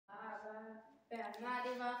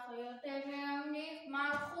ועמדי ואחיותיך להמליך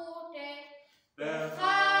מלכותך. בך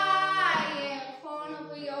ירחון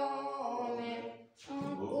ויאמר,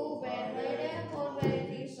 ובחרדך כל בית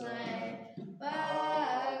ישראל. Amen.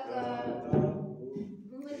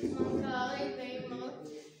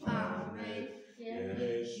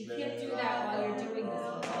 You can't do that while you're doing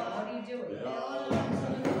this. What are you doing?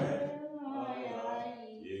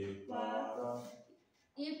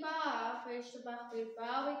 יפרח וישתבח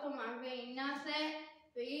ויתפאר ויתרומם וינשא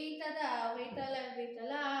ויתהדר ויתהלל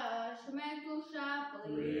ויתהלל שמי קדושה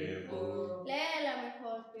פריבו לילה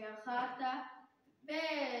מכל פרחת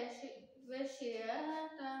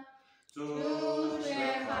ושירת תוש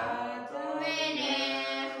פרחת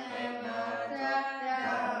ונחמת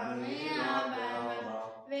דמי הבמה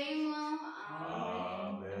ואמרו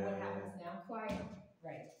And what happens now? quiet.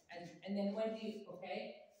 Right. And then when do you, okay?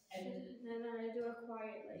 And then I do it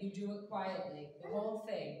quietly. You do it quietly, the whole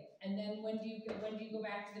thing. And then when do you go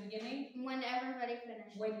back to the beginning? When everybody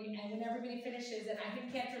finishes. When everybody finishes, and I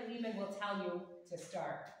think Catherine Lehman will tell you to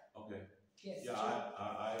start. Okay. Yes. Yeah,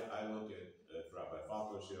 I look at Rabbi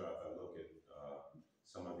Falco's here. I look at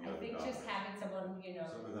some of the other. I think just having someone,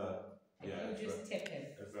 some of the. Yeah. You just tip him.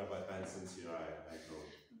 If Rabbi Benson's here, I go.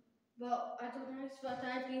 אדוני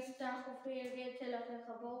שפתי תפתח ופי יגיד תהילתך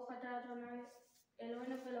ברוך אתה אדוני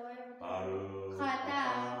אלוהינו ולא אוהבתנו חטא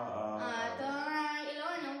אדוני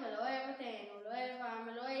אלוהינו ולא אוהבתנו לא אברהם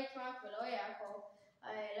ולא יצחק ולא יעקב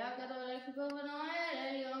האל הגדול לכיפור ונועל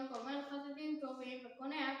עליון כומל חסדים טובים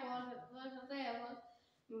וקונה הכל וקורא חסדי אבות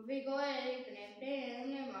מביא גואל לבני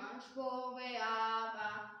בניהם למען שמו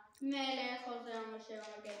ואבא מלך עוזר אשר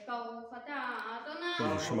מגן ברוך אתה אדוני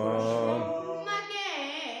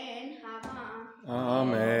מגן הבא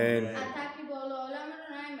אמן. אתה גיבור לעולם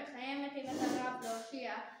אדוני מחיים את תיבתך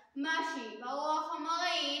להושיע משיב הרוח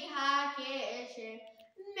המרעיד הקשב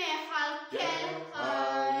מכלכל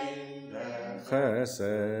חיים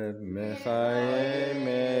חסד מחיים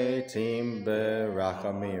מתים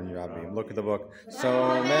ברחמים רבים. Look at the book.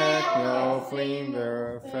 סומך נופלים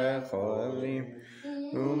ורפך עולים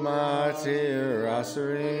ומתיר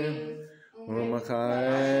אסורים ומחיים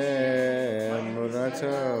אמונתו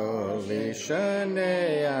לשנה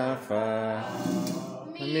יפה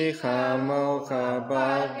מחמוך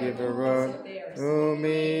בגברות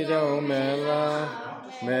ומידו מלך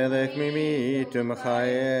מלך ממית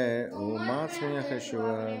ומחיה ומצמיח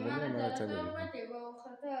ישועה ונאמר תמיד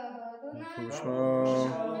ושמו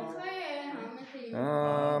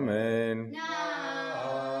אמן.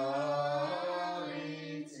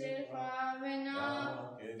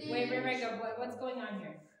 Wait, what's going on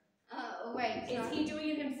here? Wait. Is he doing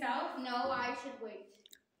it himself? No, I should wait.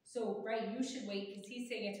 So, right, you should wait because he's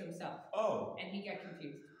saying it to himself. Oh. And he got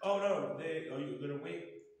confused. Oh, no, are you going to wait?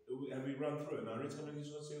 And we run through it. Now, it's coming to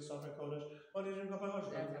see the Safra Kodesh. What is your Kodesh?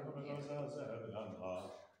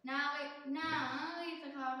 Now,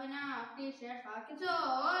 יצחק ונפתי שלך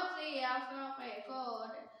כזאת שיעשך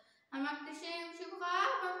קודש המקדישים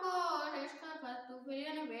שבך בקודש כתוב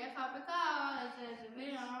ולנביך בקודש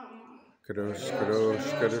קדוש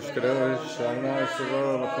קדוש קדוש קדוש אדוני סבו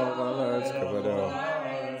בכל הארץ כבודו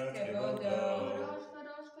קדוש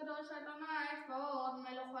קדוש קדוש אדוני סבו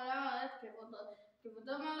מלך על הארץ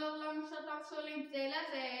כבודו מלך למשותף שולים זה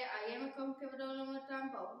לזה איה מקום כבודו למותם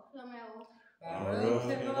ברוך יאמרו ברוך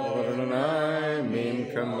אדוני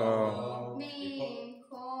ממקומו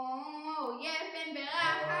יפן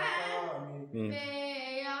ברחם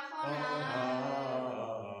ויחונה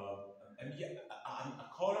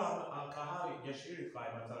כל הקהל ישיר איתך אם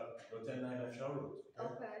אתה נותן להם אפשרות.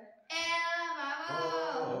 אוקיי.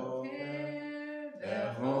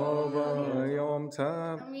 אלבבו רחוב יום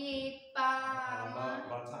טוב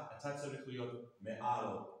אתה צריך להיות מעל.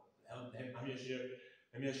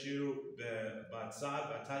 הם ישירו בצד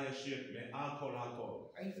ואתה ישיר מעל כל הכל.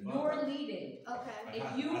 You're leading. Okay. If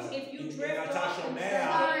you drift off and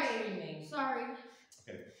sorry.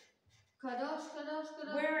 Okay. קדוש קדוש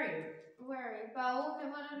קדוש. Where are you? Where are you? ברוך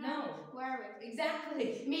כבודו. No. Where are you? Exactly.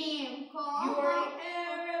 ממקום You're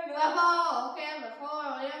בבוקר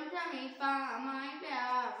בכל יום תמיד פעמיים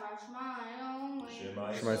באהבה שמע אלוהים.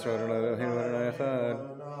 שמע ישראל אדוני אלוהינו אדוני אחד.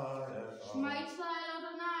 שמע ישראל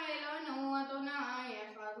אדוני אלוהינו אדוני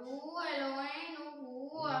אחד הוא אלוהינו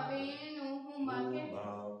הוא אבינו הוא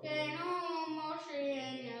מלכנו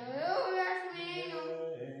מושיענו ישמינו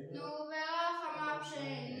נו ברחמיו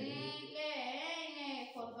שנית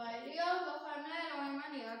לעיני כל חי להיות לכם לאלוהים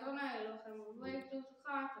אני אדוני אלוהיכם ובקדושתך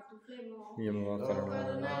כתוב לאמור ימלוך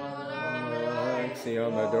אדוני לעולם אלוהים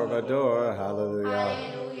ציון בדור ודור הללויה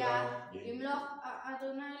ימלוך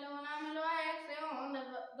אדוני לעולם אלוהי ציון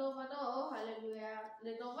דור ודור הללויה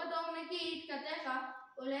לדור בדור נגיד כתך,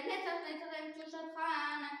 ולנצח נצחים תשושתך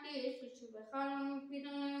נקיש, ושובך לנו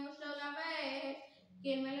מפנינו ושלום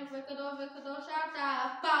כי מלך וקדוש וקדוש אתה,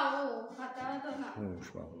 ברוך אתה אדוני.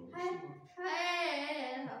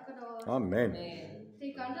 האל הקדוש. אמן. Amen.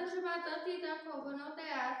 תיקנת שבת עתיד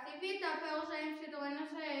קורבנותיה, ציווית פירושיים סידורי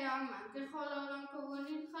נושאיה, מן ככל העולם קורבן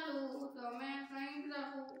נתחלו, תאומי חיים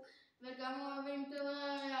זכו, וגם אוהבים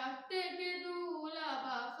תאוריה, תגידו לה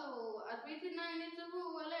בחרו, עד בתנאי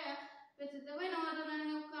נצבו עליה, ותצווינו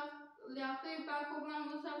אדוננו להקריב בה קורבן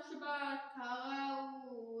מוסף שבת,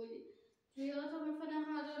 כראוי. תהירתו בפניך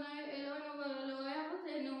אדוני אלוהינו ואלוהי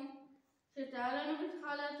אבותינו, שתעל לנו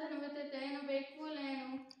בתחלתנו ותתנו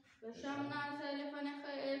בעקבולנו, ושם נעשה לפניך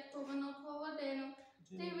את קורבנות חובתנו,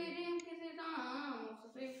 תמידים כסדרם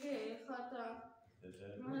וסופים כהלכתם.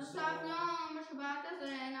 ונוסף יום בשבת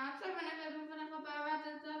הזה נעשה ונכד בפניך באהבת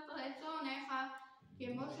את רצונך,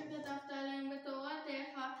 כמו שכתבת עליהם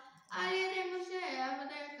בתורתך, על ידי משה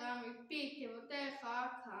עבדיך מפי כבודך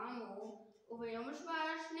כאמור. וביום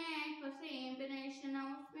השבעה שני כבשים בני שנה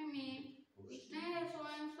ושמימים, ושני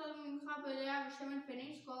עשורים סוד ממך בליה ושמן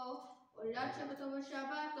פניסקו, עולת שבתו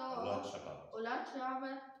בשבתו, עולת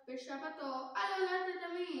שבת בשבתו, על עולת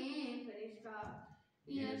הדמים ונזכר.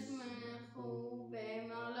 ישמחו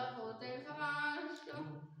במלאכותיך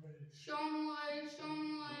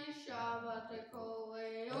שומרי שבת קורא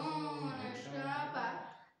יום השבת,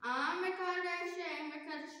 המקדש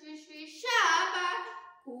בשביל שבת,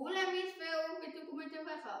 כולם יצפרו ותקעו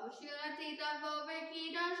מטבעך ושירתי תבוא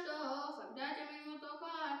וקידשתו, חמדת ימים אותו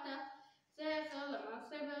קראת, זכר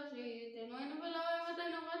למעשה בראשית, אלוהינו ולאוהב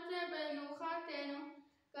אותנו רוצה בנו חטאנו,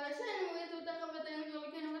 כאשנו ותותך אבותינו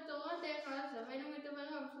קרבנו בתורתך, צווינו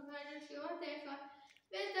ותברך בספרי של שירתך,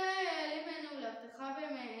 ותהא ליבנו להבטחה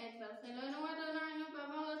באמת, ולכן אלוהינו אדוננו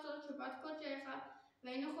בעבר לעשות שבת קודשך,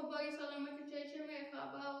 והיינו חובו ישראל מקדשי שמך,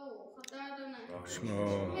 ברוך אתה אדוני.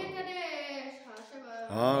 שמו. מקדש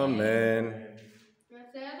השבת. אמן.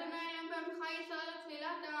 ועשה אדוני להם בעמך ישראל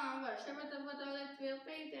לתפילתם, והשבת עבודה לתפיר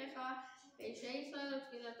ביתך, ואישי ישראל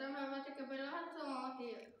לתפילתם ואהבה תקבל רצון,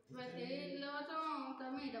 ותהי לרצון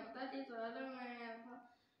תמיד עבודת ישראל עמך,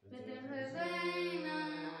 ותחזינה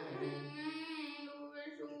עינינו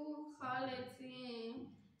בשובך לציון,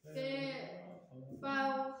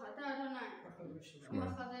 ברוך אתה אדוני,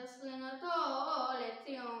 ומחזר סרינתו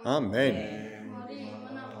לציון. אמן. מודים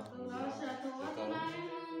אנחנו תודה שהתורה אדוני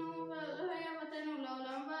לנו ואלוהי אבותינו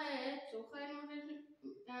לעולם ועד, צורכנו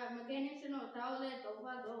מגן ישנו אתה עולה דור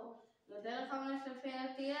ודור, נודה לך ונשתפי על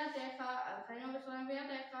תהילתך, על חיינו ושרים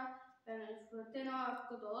בידיך, ונפלותינו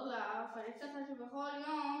הפקודות לך, ונצטרך שבכל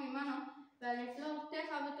יום עמנו, ונפלותיך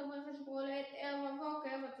וטובך שברו לעת ערב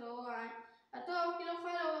ובוקר בצהריים. הטוב כי לא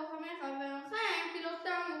חלו רחמך, ורחם כי לא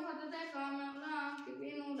תמו חטאתך מעולם,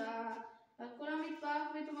 קיווינו לה. על כל המטבח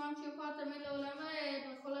וטומם שיוכל תמיד לעולם ועד,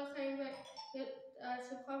 וכל החיים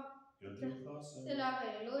והשופחה סלע,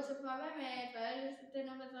 ואלו שופחה באמת, ואלו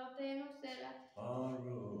שפטנו וזרתנו סלע.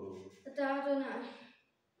 אתה אדוני.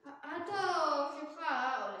 הטוב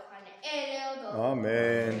שופחה הולך נאה להודות.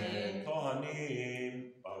 אמן. כהנים,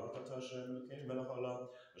 ברוך אתה השם אלוקינו מלך העולם,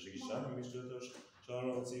 אשר גישנו משתתו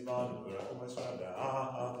שלום ציוונו ורחום ישראל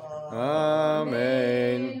באהבה.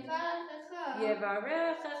 אמן.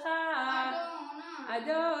 יברכך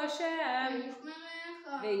אדושם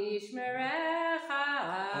וישמרך.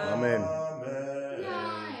 אמן.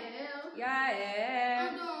 יאר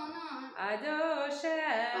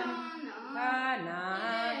אדושם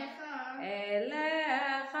פניו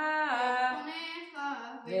אליך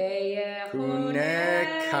ויחונך.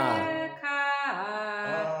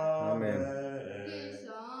 אמן.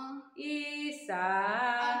 יישא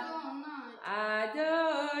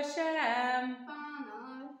אדושם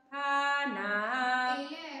פניו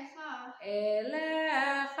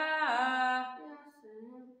אליך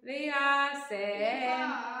ויעשה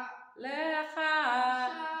לך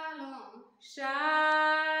שלום.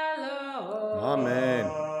 אמן.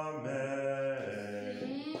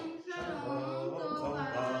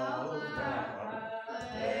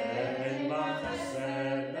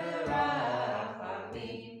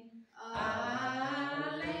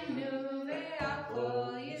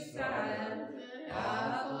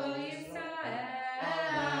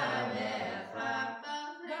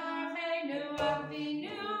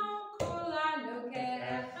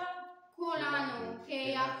 כולנו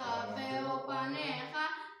כיחד באור פניך,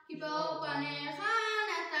 כי באור פניך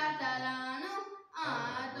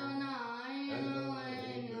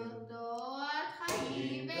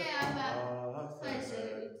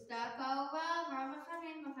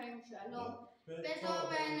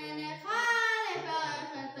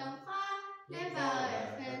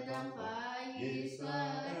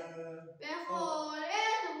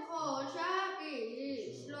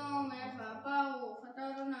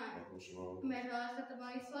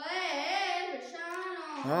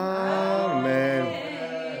Amen.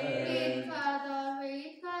 יתקדש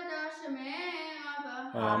ויתקדש שמך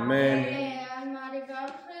Amen. על מריגל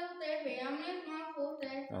חיותי וימליך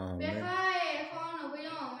מלכותי Amen. בחייכון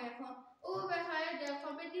וביומכון ובחייתך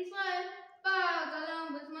בית ישראל בגלם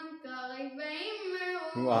בזמן קריב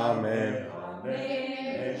ואימרו Amen.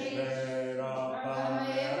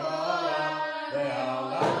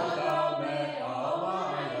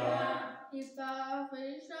 יתברך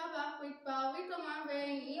וישתבח ויתפאר ויתאמן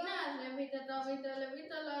וינעש לויט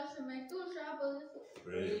הלויט להשם קדושה ברכו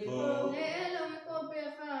לאלו מכל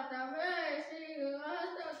ברכת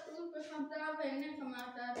ושרת כתוב בחמתה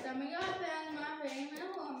ונחמת תמיד ואלמה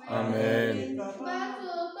ואימרו Amen.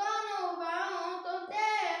 בסרטון ובאותות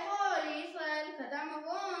כל ישראל קדם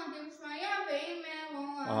אבון דמשמיא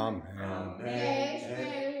ואימרו Amen.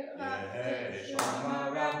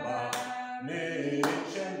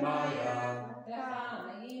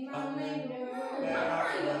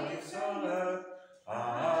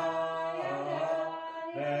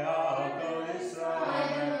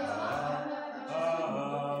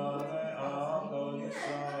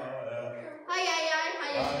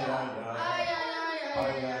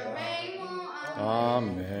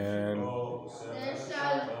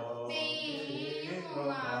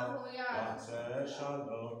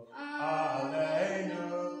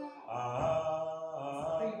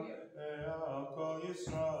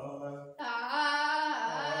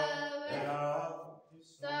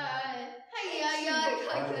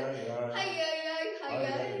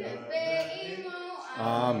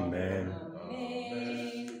 Amen.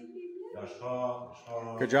 Amen.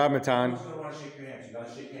 Good job, Matan.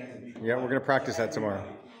 Yeah, we're going to practice that tomorrow.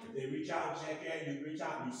 They reach out and shake your hand, you reach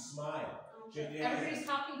out and you smile. Shake your hands. Everybody's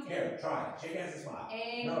talking to him. Here, try it. Shake hands and smile.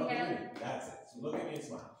 And No, look at Kelly. me. That's it. So look at me and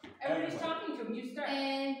smile. Everybody's talking to him. You start.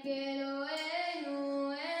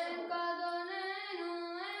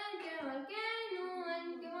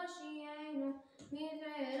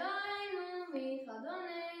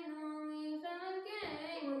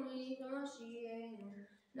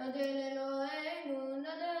 נודל אלוהינו,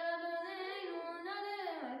 נודל אדוננו, נודל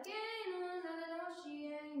מלכנו, נודל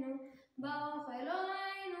משיענו, ברוך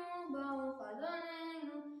אלוהינו, ברוך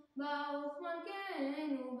אדוננו, ברוך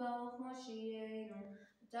מלכנו, ברוך משיענו.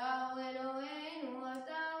 אתה הוא אלוהינו,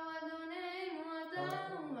 אתה הוא אדוננו, אתה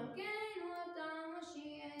הוא מלכנו, אתה הוא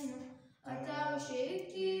משיענו. אתה הוא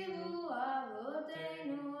שהכתיבו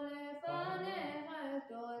אבותינו לפניך את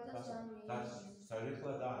תורת השמים. צריך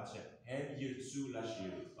לדעת שהם ירצו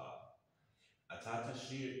לשיר איתך. אתה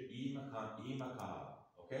תשיר עם הקהל,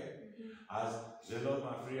 אוקיי? אז זה לא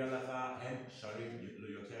מפריע לך, הם שרים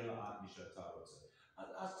יותר לאט משאתה רוצה.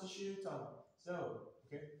 אז תשיר איתם, זהו,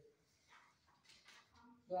 אוקיי?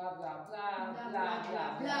 Blah, blah, blah, blah, blah,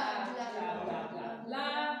 blah, blah, blah, blah,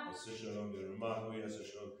 blah. עשה שלום לרמחו, יעשה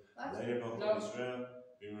שלום לעבר ישראל,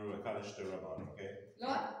 ואמרו הקדש תרבן, אוקיי? לא,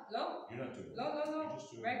 לא. You're not doing it. לא, לא, לא. You're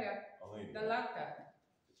just doing רגע, it. דלקת.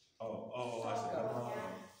 Oh, I said,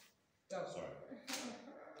 sorry.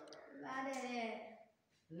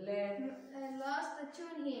 I lost the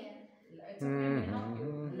tune here. It's okay, I'm gonna help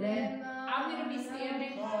you. I'm gonna be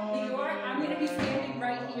standing, Lior, I'm gonna be standing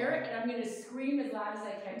right here, and I'm gonna scream as loud as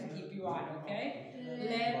I can to keep you on, okay?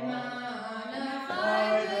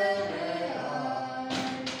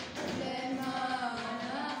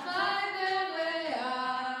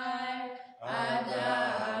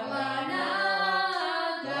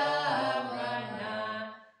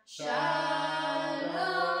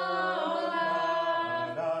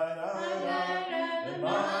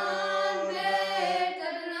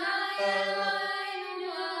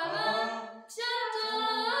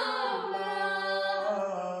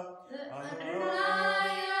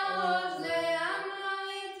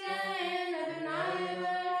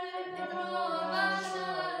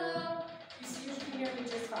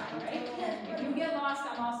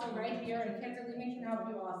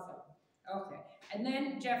 And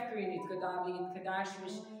then Jeff Green is good on the Kadash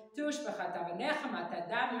Tush Bachata Nechamat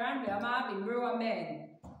Adam Ran Bama Bimru Amen.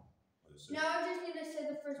 No, I just need to say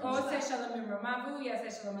the first one. Oh, say Shalom Bimru Mavu, yes,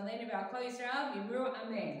 say Shalom Aleinu B'Akol Yisrael Bimru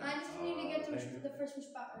Amen. I just need to get to the first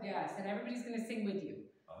spot. Right? Yes, and everybody's going to sing with you.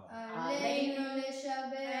 Aleinu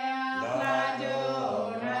l'shabeach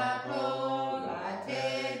Ladon Hakol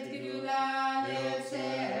Latet Gedula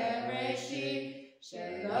Le'Yotzer Bereshit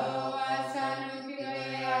Shelo Asanu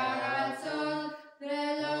K'Gei Haratzon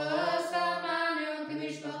Ve'lo Samanu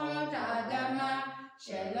K'Mishpachot Ha'adama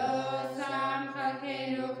Shelo Sam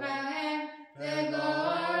Chalkenu Kahem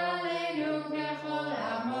Ve'gor Aleinu K'Chol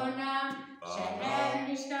Amonam Shehem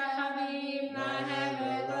Mishtachavim Lahem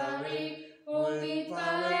Ve'Barik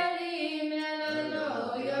U'Mitpalelim Elelo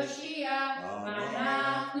Yoshia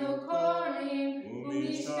Mana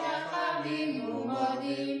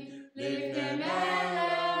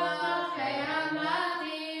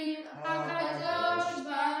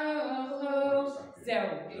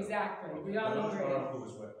We all Kadosh agree. Baruch Hu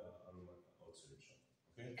is what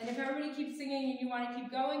okay? And if everybody keeps singing and you want to keep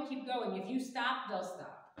going, keep going. If you stop, they'll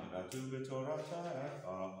stop. He doesn't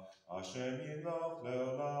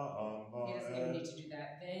even need to do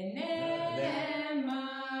that. You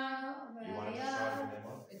want to start with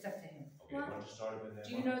Nema? It's up to him. Okay, why don't you start with Nema?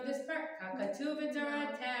 Do you know this part? Kakatuv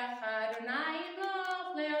Toratecha Adonai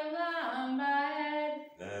Eloch le'olam ba'ed.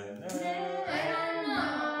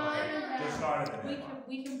 Just start at the Nema.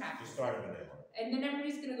 We can practice. Just start at the Nema. And then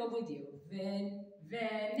everybody's going to go with you.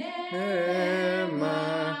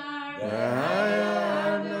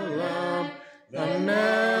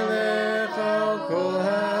 Melech al kol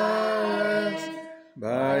haaretz,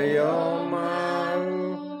 bayom ha'u,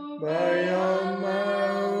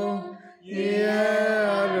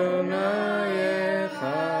 yeh Adonai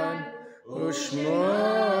echad, u'shmo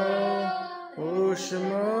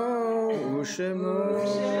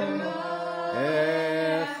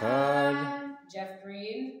echad. Jeff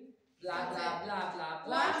Green, blah, blah, blah, blah, blah.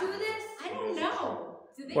 Why do this? I don't know.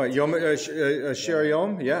 Do they What, do Yom, this? Shir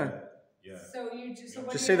Yom? Yeah. Yeah. So you just, so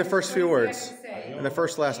what Just do say you the have- first what few do you have words. to say? And the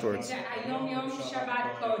first last words. Hayom Yom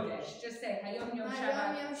Shabbat Kodesh. Just say Hayom Yom Shabbat.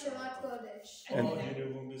 Hayom Yom Shabbat Kodesh. And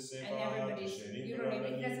everybody's, you don't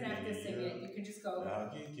even, he doesn't have to sing it. You can just go.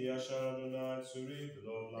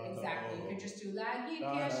 Exactly. You can just do Lagi Ki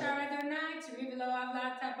Yashar Adonai Tzuri V'lo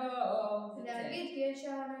Avlat Tabo. להגיד כי יש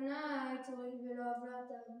אדוני צורי ולא עוולת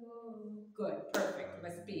בו. Good. Perfect.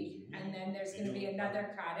 Maspeak. And then there's going to be another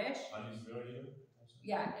Kaddish.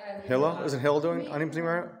 Yeah. Hilla? Isn't Hilla doing Anim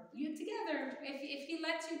Zimra? You together. If he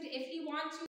lets you, if he wants you